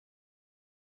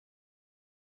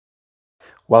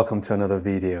Welcome to another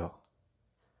video.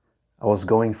 I was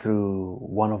going through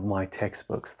one of my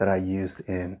textbooks that I used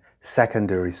in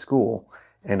secondary school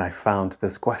and I found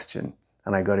this question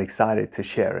and I got excited to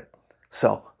share it.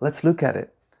 So let's look at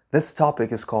it. This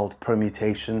topic is called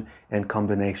permutation and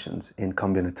combinations in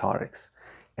combinatorics.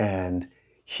 And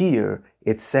here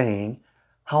it's saying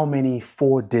how many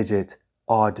 4-digit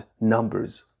odd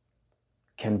numbers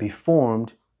can be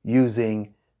formed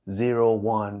using 0,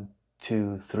 1,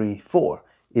 2, 3, 4.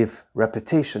 If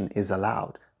repetition is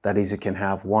allowed. That is, you can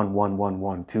have 1, 1, 1,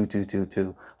 1, 2, 2, 2,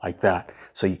 2, like that.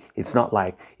 So it's not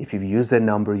like if you've used a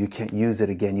number, you can't use it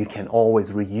again. You can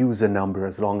always reuse a number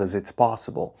as long as it's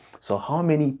possible. So how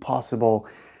many possible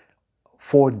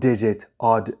 4-digit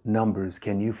odd numbers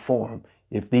can you form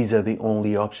if these are the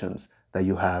only options that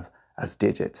you have as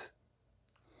digits?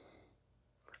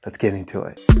 Let's get into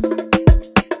it.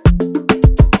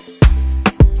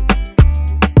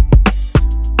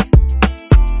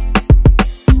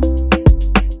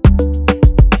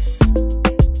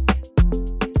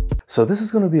 So this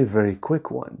is going to be a very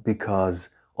quick one because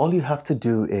all you have to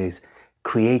do is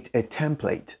create a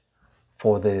template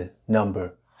for the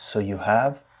number. So you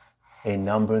have a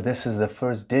number. This is the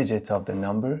first digit of the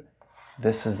number.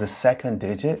 This is the second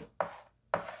digit,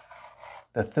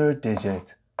 the third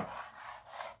digit,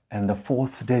 and the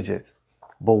fourth digit.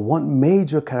 But one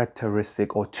major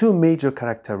characteristic or two major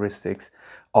characteristics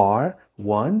are,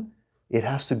 one, it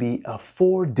has to be a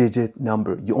 4-digit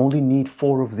number. You only need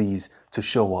 4 of these to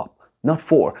show up. Not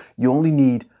 4. You only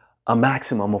need a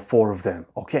maximum of 4 of them,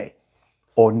 okay?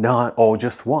 Or not, or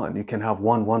just 1. You can have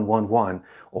 1, 1, 1, 1,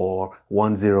 or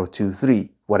 1, 0, 2, 3,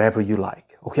 whatever you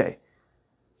like, okay?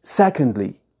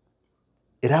 Secondly,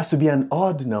 it has to be an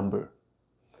odd number.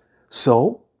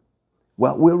 So,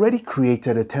 well, we already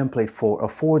created a template for a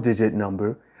 4-digit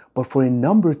number, but for a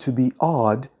number to be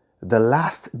odd, the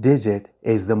last digit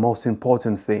is the most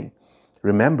important thing.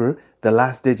 Remember, the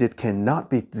last digit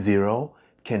cannot be 0,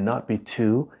 cannot be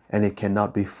 2, and it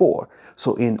cannot be 4.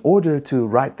 So in order to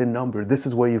write the number, this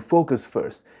is where you focus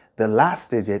first. The last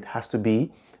digit has to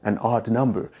be an odd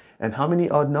number. And how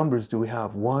many odd numbers do we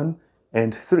have? 1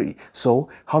 and 3. So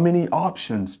how many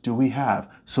options do we have?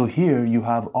 So here you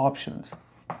have options.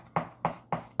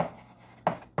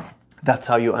 That's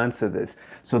how you answer this.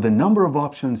 So the number of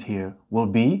options here will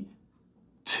be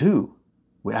 2.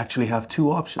 We actually have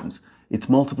 2 options. It's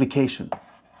multiplication.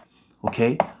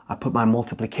 Okay, I put my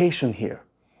multiplication here.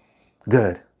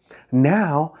 Good.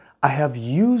 Now I have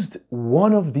used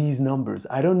one of these numbers.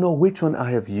 I don't know which one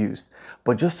I have used,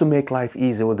 but just to make life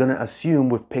easy, we're going to assume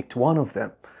we've picked one of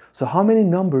them. So how many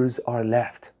numbers are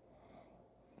left?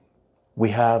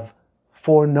 We have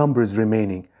 4 numbers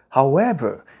remaining.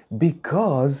 However,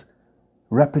 because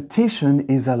repetition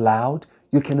is allowed,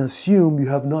 you can assume you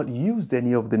have not used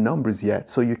any of the numbers yet,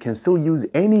 so you can still use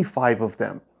any 5 of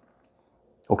them.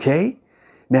 Okay?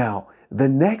 Now, the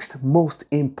next most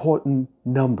important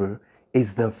number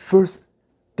is the first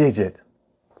digit.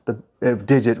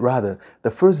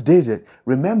 The first digit.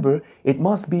 Remember, it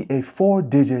must be a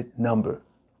 4-digit number.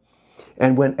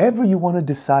 And whenever you want to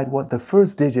decide what the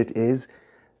first digit is,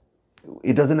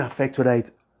 it doesn't affect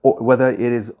whether it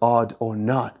is odd or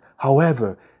not.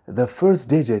 However, the first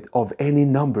digit of any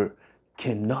number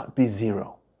cannot be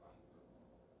 0.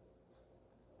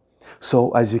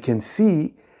 So as you can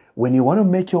see, when you want to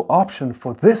make your option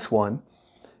for this one,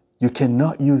 you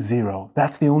cannot use 0.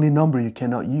 That's the only number you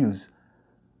cannot use.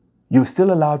 You're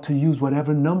still allowed to use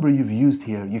whatever number you've used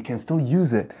here. You can still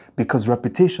use it because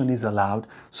repetition is allowed.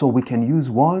 So we can use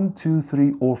 1, 2,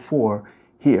 3, or 4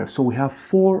 here. So we have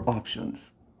 4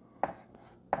 options.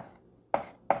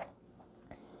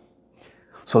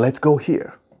 So let's go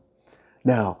here.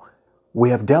 Now,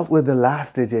 we have dealt with the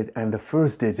last digit and the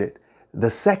first digit. The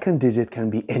second digit can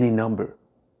be any number.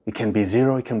 It can be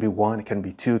 0, it can be 1, it can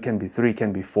be 2, it can be 3, it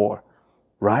can be 4,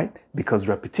 right? Because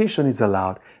repetition is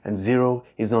allowed and 0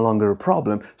 is no longer a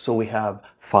problem. So we have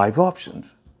 5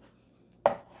 options.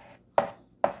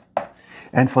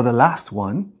 And for the last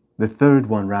one, the third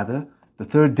one rather, the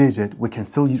third digit, we can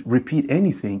still repeat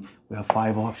anything. We have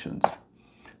 5 options.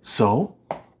 So,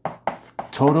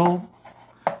 total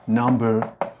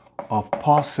number of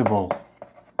possible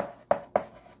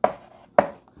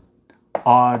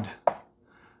odd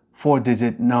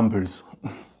 4-digit numbers.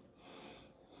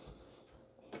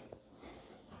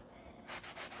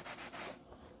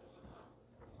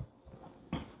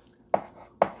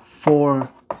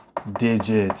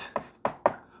 Four-digit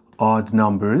odd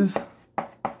numbers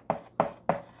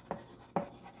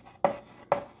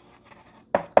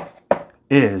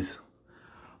is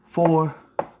 4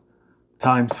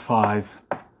 times 5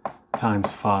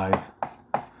 times 5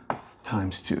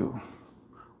 times 2,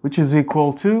 which is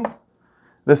equal to,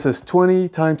 this is 20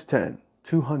 times 10,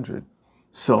 200.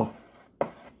 So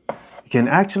you can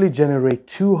actually generate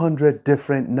 200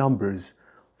 different numbers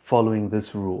following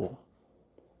this rule.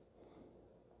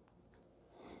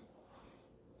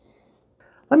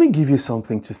 Let me give you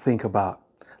something to think about.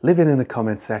 Leave it in the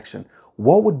comment section.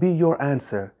 What would be your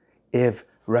answer if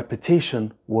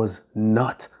repetition was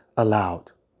not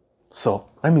allowed? So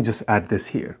let me just add this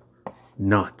here.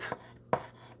 Not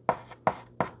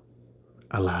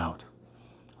allowed.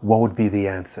 What would be the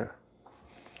answer?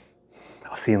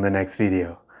 I'll see you in the next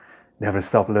video. Never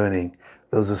stop learning.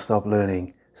 Those who stop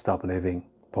learning, stop living.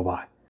 Bye-bye.